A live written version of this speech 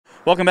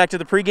Welcome back to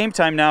the pregame.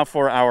 Time now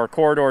for our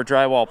Corridor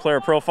Drywall Player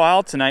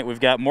Profile. Tonight we've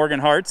got Morgan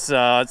Hartz,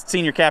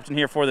 senior captain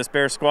here for this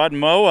Bears squad.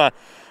 Mo,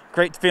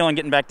 great feeling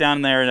getting back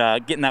down there,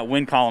 getting that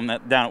win column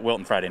down at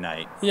Wilton Friday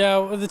night. Yeah,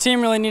 well, the team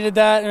really needed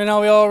that. We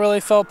all really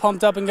felt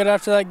pumped up and good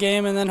after that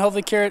game, and then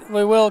hopefully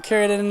we will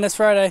carry it in this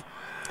Friday.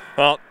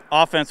 Well,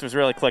 offense was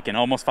really clicking.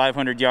 Almost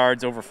 500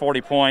 yards, over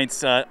 40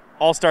 points.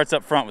 All starts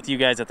up front with you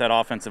guys at that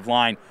offensive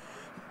line.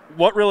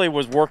 What really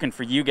was working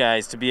for you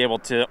guys to be able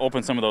to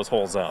open some of those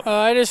holes up?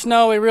 I just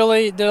know we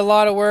really did a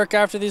lot of work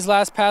after these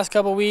past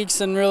couple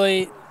weeks and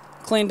really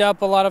cleaned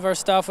up a lot of our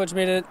stuff, which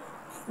made it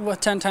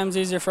 10 times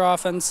easier for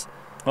offense.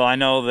 Well, I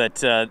know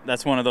that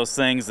that's one of those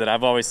things that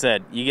I've always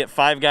said. You get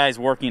 5 guys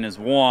working as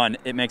one,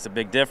 it makes a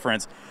big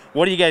difference.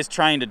 What are you guys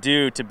trying to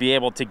do to be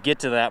able to get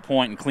to that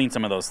point and clean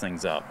some of those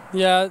things up?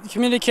 Yeah,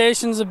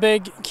 communication's a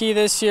big key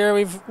this year.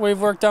 We've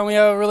worked on. We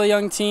have a really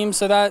young team,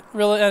 so that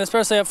really, and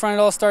especially up front, it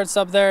all starts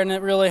up there, and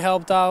it really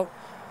helped out.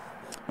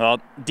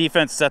 Well,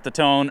 defense set the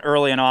tone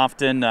early and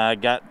often.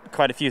 Got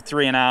quite a few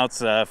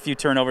 3-and-outs, a few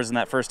turnovers in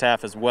that first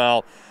half as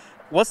well.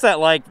 What's that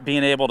like,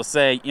 being able to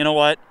say, you know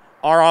what?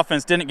 Our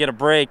offense didn't get a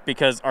break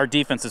because our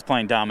defense is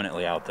playing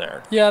dominantly out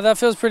there? Yeah, that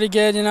feels pretty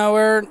good. You know,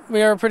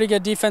 we are a pretty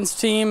good defense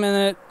team,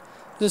 and it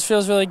just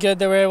feels really good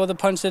that we're able to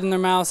punch it in their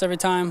mouths every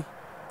time.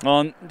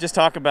 Well, and just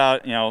talk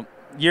about,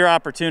 your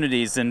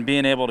opportunities and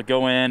being able to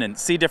go in and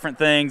see different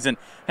things, and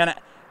kind of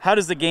how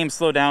does the game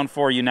slow down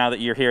for you now that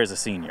you're here as a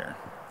senior?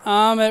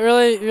 It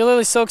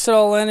really soaks it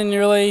all in, and you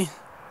really,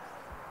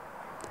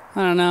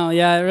 I don't know,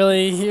 yeah, it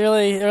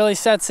really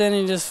sets in,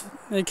 and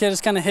it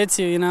just kind of hits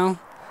you, you know.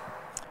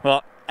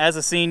 Well, as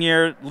a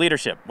senior,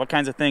 leadership, what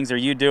kinds of things are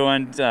you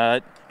doing,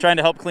 trying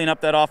to help clean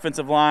up that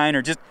offensive line,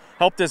 or just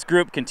help this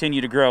group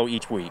continue to grow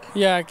each week?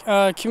 Yeah,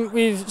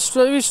 we've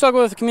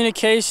struggled with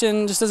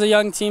communication just as a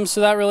young team, so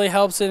that really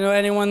helps.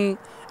 Anyone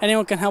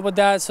can help with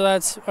that, so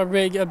that's a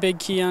big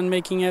key on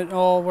making it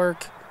all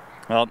work.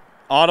 Well,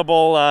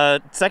 audible,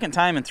 second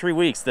time in 3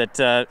 weeks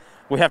that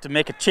we have to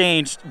make a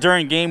change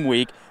during game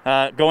week,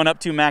 going up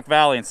to Mac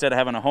Valley instead of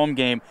having a home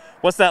game.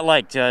 What's that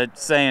like,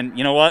 saying,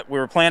 you know what, we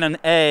were planning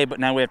A, but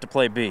now we have to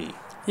play B?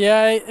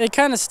 Yeah, it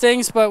kind of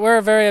stinks, but we're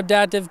a very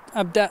adaptive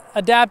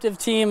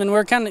team, and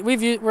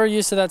we're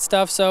used to that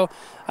stuff. So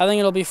I think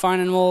it'll be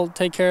fine, and we'll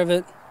take care of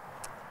it.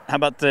 How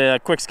about the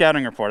quick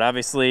scouting report?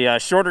 Obviously,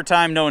 shorter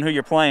time knowing who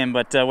you're playing,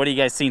 but what have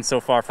you guys seen so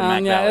far from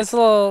Mac Valley? Yeah, it was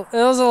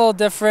a little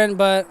different,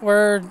 but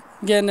we're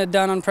getting it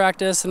done on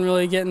practice and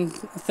really getting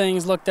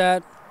things looked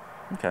at.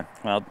 Okay,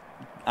 well,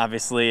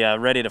 obviously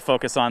ready to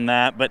focus on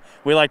that, but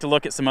we like to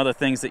look at some other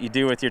things that you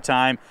do with your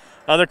time.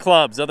 Other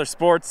clubs, other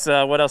sports,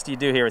 what else do you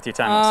do here with your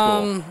time at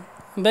school?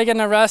 I'm big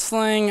into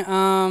wrestling,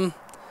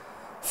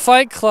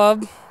 fight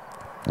club.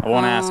 I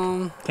won't ask,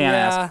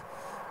 can't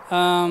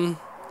ask.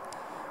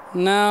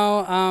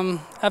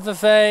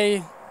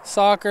 FFA,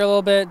 soccer a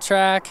little bit,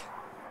 track.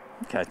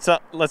 Okay, so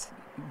let's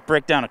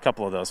break down a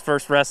couple of those.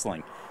 First,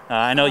 wrestling.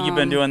 I know you've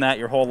been doing that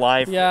your whole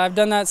life. Yeah, I've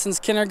done that since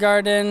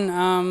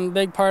kindergarten.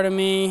 Big part of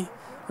me,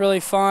 really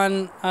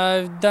fun.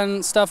 I've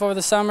done stuff over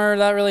the summer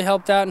that really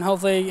helped out, and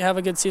hopefully have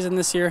a good season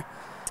this year.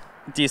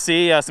 Do you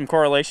see some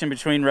correlation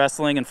between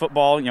wrestling and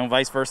football,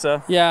 vice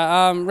versa?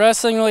 Yeah,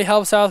 wrestling really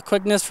helps out with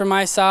quickness for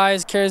my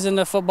size, carries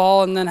into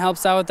football, and then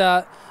helps out with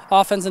that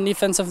offense and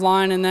defensive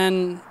line, and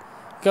then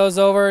goes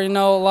over, a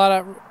lot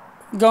of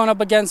going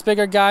up against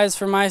bigger guys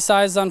for my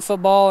size on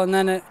football, and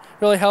then it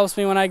really helps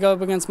me when I go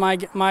up against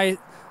my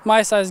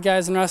size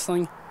guys in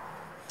wrestling.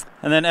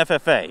 And then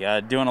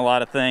FFA, doing a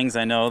lot of things.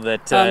 I know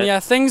that... yeah,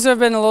 things have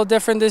been a little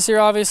different this year,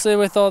 obviously,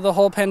 with the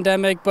whole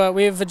pandemic, but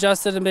we've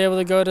adjusted and been able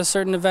to go to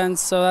certain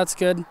events, so that's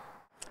good.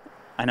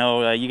 I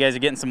know you guys are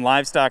getting some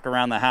livestock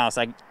around the house.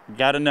 I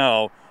got to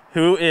know,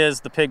 who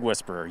is the pig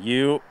whisperer,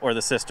 you or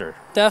the sister?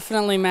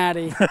 Definitely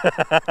Maddie.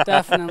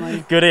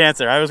 Definitely. Good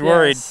answer. I was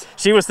worried. Yes.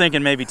 She was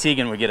thinking maybe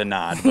Tegan would get a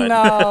nod. But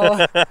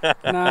No.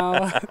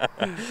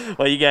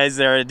 Well, you guys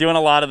are doing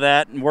a lot of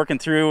that and working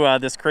through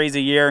this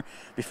crazy year.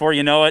 Before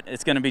you know it,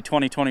 it's going to be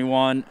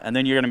 2021, and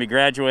then you're going to be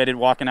graduated,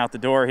 walking out the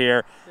door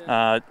here.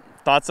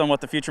 Thoughts on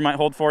what the future might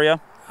hold for you?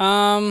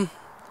 Go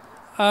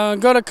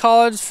to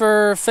college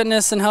for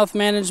fitness and health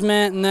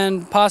management, and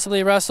then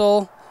possibly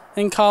wrestle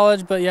in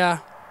college, but yeah.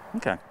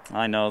 Okay.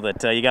 I know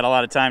that you got a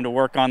lot of time to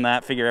work on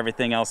that, figure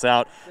everything else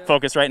out. Yep.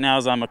 Focus right now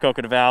is on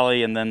Maquoketa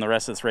Valley and then the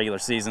rest of this regular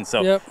season.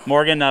 So, yep.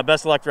 Morgan,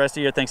 best of luck the rest of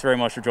the year. Thanks very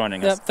much for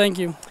joining us. Yep, thank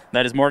you.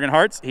 That is Morgan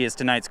Hartz. He is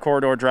tonight's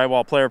Corridor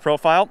Drywall Player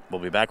Profile.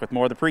 We'll be back with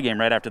more of the pregame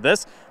right after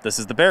this. This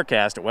is the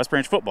Bearcast at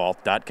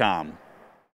westbranchfootball.com.